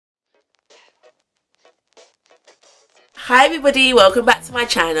Hi everybody, welcome back to my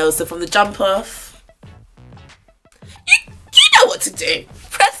channel. So from the jump off, you know what to do.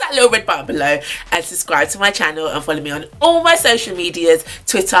 Press that little red button below and subscribe to my channel and follow me on all my social medias,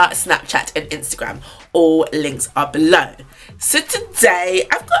 Twitter, Snapchat and Instagram. All links are below. So today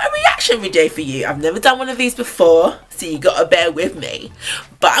I've got a reaction video for you. I've never done one of these before, so you gotta bear with me.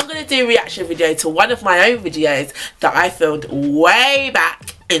 But I'm gonna do a reaction video to one of my own videos that I filmed way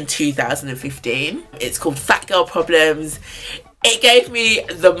back in 2015. It's called Fat Girl Problems. It gave me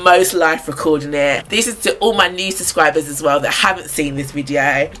the most life recording it. This is to all my new subscribers as well that haven't seen this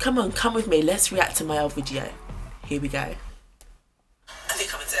video. Come on, come with me, let's react to my old video. Here we go. I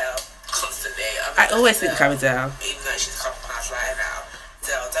think I'm Adele, constantly. I always think I'm Adele. Even though she's a couple miles later now.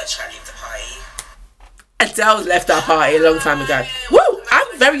 Adele, don't try to leave the party. Adele left our party a long time ago. Woo!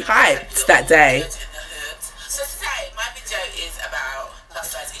 I'm very hyped that day. So today, my video is about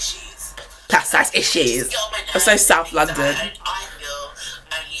plus size issues. Plus size issues. I'm so South London. I feel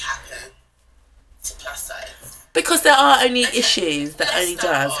only happen to plus size. Because there are only issues that only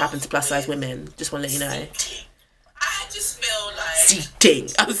does happen to plus size women. Just want to let you know. I just feel like Seating.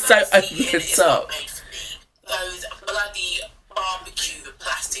 I'm so over the top. Those bloody barbecue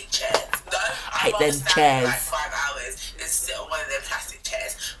plastic chairs. No, I hate them chairs. Like 5 hours and sit on one of them plastic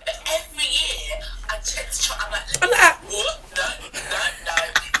chairs. But every year I tend to try. I'm like, what? No.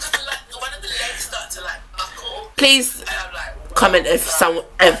 Because like one of the legs start to like buckle. Please comment if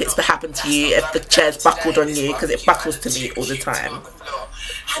it's happened to you, if the chair's buckled on you, because it buckles to me all the time. And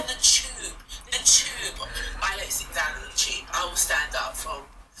the tube. I don't sit down in the tube. I will stand up from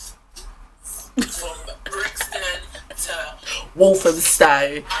Brixton to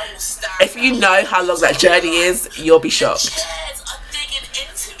Walthamstow. If you know how long that journey is, you'll be shocked. Chairs are digging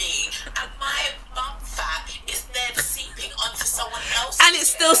into me, and my bum fat is then seeping onto someone else. And it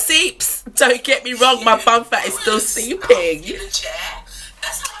still seeps. Don't get me wrong, my bum fat is still seeping. In the chair.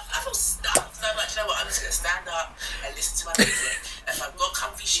 That's how I feel stuck so much. You know what? I'm just gonna stand up and listen to my music. If I've got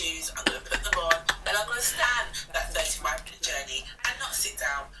comfy shoes, I'm gonna put them on, and I'm gonna stand that 35-minute journey and not sit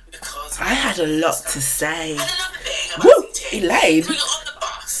down because I had a lot to say. And another thing about sitting, Elaine. so you're on the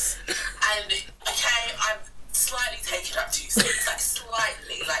bus, and okay, I'm slightly taking up 2 seats, like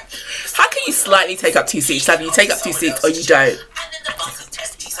slightly, like. How can you slightly take up 2 seats? Either you take up 2 seats or you don't. And then the bus is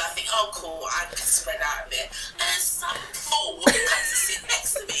empty, so I think, oh cool, I can spread out a bit. And then some fool comes to sit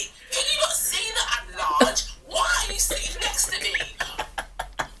next to me. Can you not see that I'm large? Why are you sitting next to me?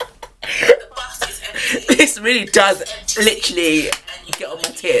 The bus is empty. This really does literally get on my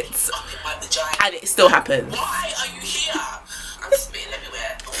tits. Up in my vagina. And it still happens. Why are you here? I'm spitting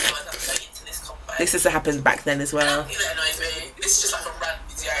everywhere. Oh my god, I'm going into this convo. This has happened back then as well. Another thing that annoys me, this is just like a random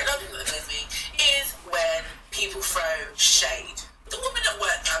video, another thing that annoys me is when people throw shade. The woman at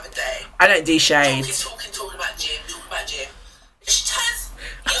work the other day, I don't do shade. talking about gym, she turns,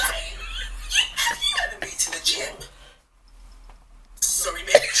 Elaine, have you ever been to the gym? Sorry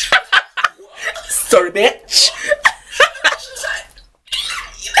bitch. Sorry bitch. She was like,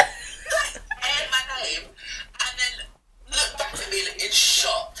 air my name, and then look back at me in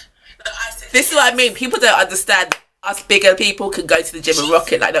shock that I said, This is what I mean. People don't understand. Us bigger people can go to the gym and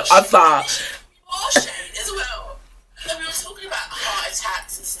rock it like no other. more shade as well. And we were talking about heart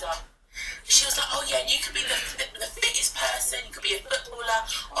attacks and stuff. She was like, oh yeah, you could be the fittest person, you could be a footballer,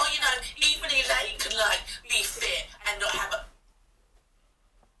 or you know, even Elaine can like be fit and not have a.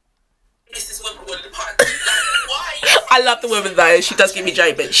 This woman wanted to punch. Like, why? I love the woman though. She does give me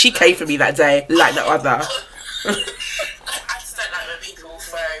joy, but she came for me that day like no other. I just don't like when people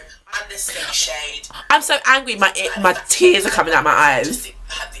throw unnecessary shade. I'm so angry. My tears are coming out my eyes. Just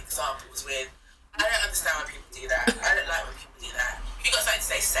have the examples with. I don't understand why people do that. I don't like when people do that. If you got something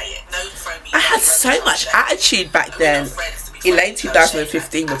to say it. Don't throw me. I had so much attitude back then. Elaine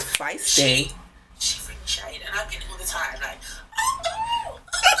 2015 was feisty. She freaking shade, and I'm getting all the time like,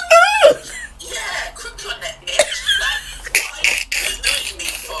 yeah, crook your neck, bitch. Like, what are you doing me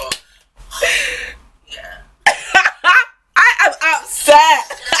for? Yeah. I am upset.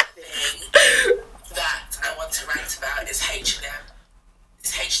 Thing that I want to rant about is H&M.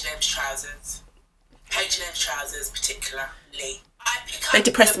 It's H&M's trousers. H&M's trousers, particularly. I pick up They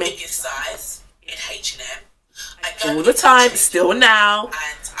depress the me. biggest size in H&M. I go All the time, still now. and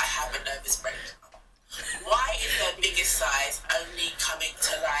I have a nervous breakdown. Why is their biggest size only coming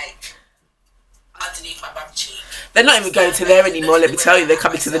to like underneath my bum cheek? They're not even going to there anymore, let me tell you. They're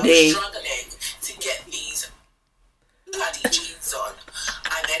coming to the knee. I'm struggling to get these bloody jeans on,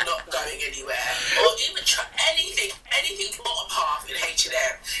 and they're not going anywhere. Or even anything bottom half in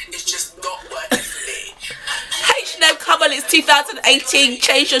H&M is just not working for me. H&M, come on, it's 2018.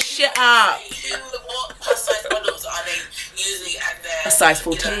 Change your shit up. What plus size models are they size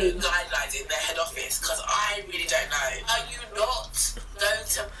 14. You know, guidelines in their head office, because I really don't know. Are you not going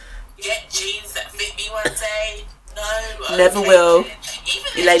to get jeans that fit me one day? No. Never will.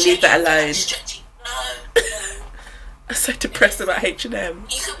 Elaine, leave that alone. No. I'm so depressed about H&M.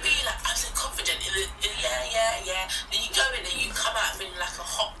 You could be like, I'm so confident yeah. Then you go in and you come out feeling like a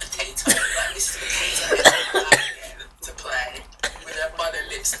hot potato, like this is a potato to play with a bun and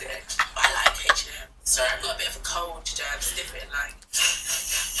lipstick. But I like H&M. Sorry, I've got a bit of a cold today. I'm sniffing like.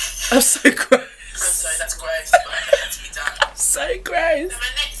 I'm so gross. I'm sorry, that's gross, but it had to be done. So gross. So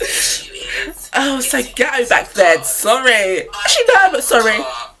my next issue is. Oh, so ghetto back then. Sorry. Actually, no, I'm not sorry.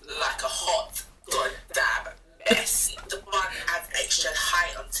 Like a hot goddamn mess. The bun adds extra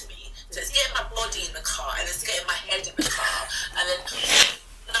height onto me. So it's getting my body in the car and it's getting my head in the car. And then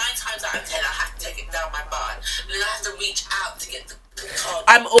 9 times out of 10 I have to take it down my bun. And then I have to reach out to get the car.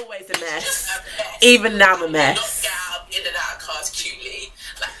 I'm always a mess. Even now I'm a mess. Not get out in and out of cars cutely.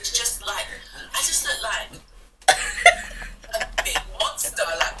 Like it's just like I just look like a big monster.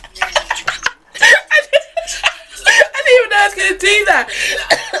 Like I didn't even know I was gonna do that.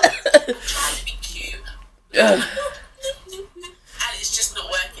 I'm trying to be cute. And it's just not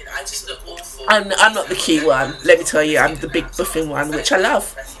working. I just look awful. I'm not the cute one. Let me tell you, I'm the big buffing one, which I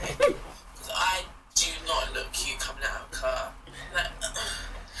love. Because I do not look cute coming out of a car. Like,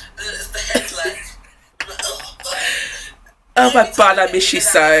 it's the head like. Oh my god, I miss you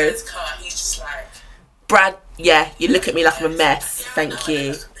so. He's just like. Brad, yeah, you look at me like I'm a mess. Thank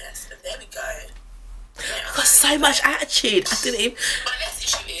you. But there we go. I've got so much attitude. I didn't even. My next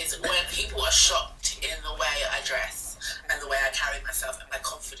issue is when people are shocked in the way I dress and the way I carry myself and my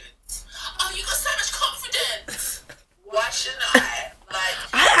confidence. Oh, you got so much confidence. Why shouldn't I? Like,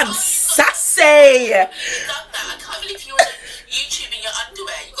 I am sassy. You've done that. I can't believe you were on YouTube in your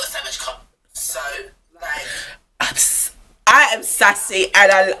underwear. You got so much confidence. So, like, I am sassy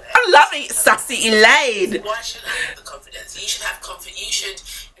and I love it, sassy Elaine. Why shouldn't I have the confidence? You should have confidence. You should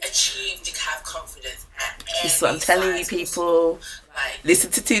achieve to have confidence. That's what I'm telling you, people. Like,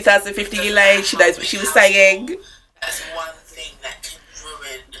 listen to 2015 Elaine. She knows what she was saying. That's one thing that can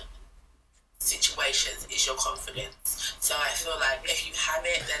ruin situations is your confidence. So I feel like if you have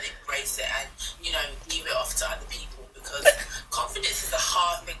it, then embrace it and, you know, give it off to other people, because confidence is a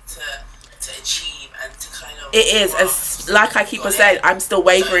hard thing to achieve and to kind of. It is, as like I keep on saying, I'm still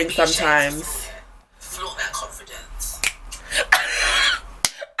wavering sometimes. Flaunt that confidence.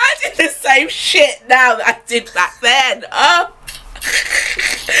 I did the same shit now that I did back then. My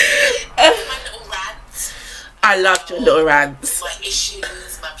little rant. I loved your little rants. My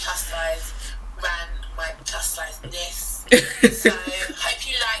issues, my plus size rant, my plus size-ness. So, hope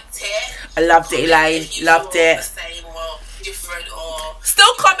you liked it. I loved it, Elaine. Loved it. The same or different or.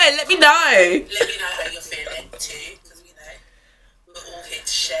 Still comment, let me know. Let me know how you're feeling too, because we know we're all here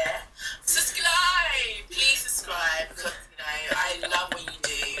to share. Subscribe! Please subscribe, because, you know, I love what you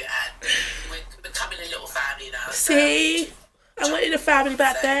do and we're becoming a little family now. See? I wanted a family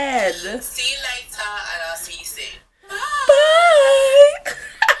back then. See you later and I'll see you soon. Bye!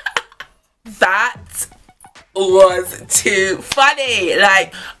 That was too funny.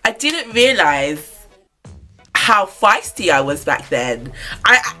 Like, I didn't realise how feisty I was back then.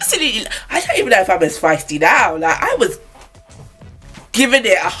 I don't even know if I'm as feisty now. Like, I was giving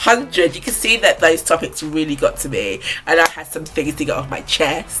it 100. You can see that those topics really got to me and I had some things to get off my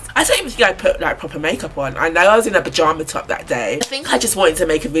chest. I don't even think I put like proper makeup on. I know I was in a pajama top that day. I think I just wanted to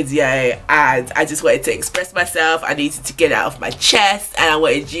make a video and I just wanted to express myself. I needed to get it out of my chest and I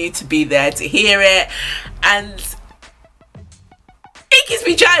wanted you to be there to hear it, and it gives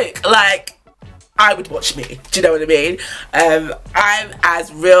me joke. Like, I would watch me, do you know what I mean? I'm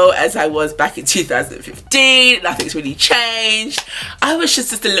as real as I was back in 2015. Nothing's really changed. I was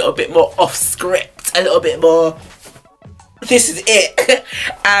just a little bit more off script, a little bit more, this is it.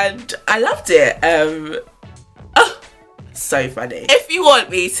 And I loved it. Oh, so funny. If you want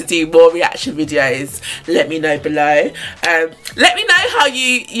me to do more reaction videos, let me know below. Let me know how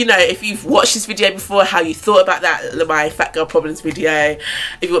you know, if you've watched this video before, how you thought about that, my Fat Girl Problems video.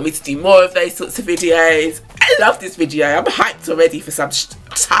 If you want me to do more of those sorts of videos. I love this video. I'm hyped already for some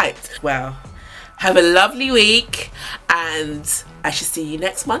hyped. Well, have a lovely week and I shall see you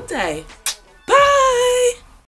next Monday.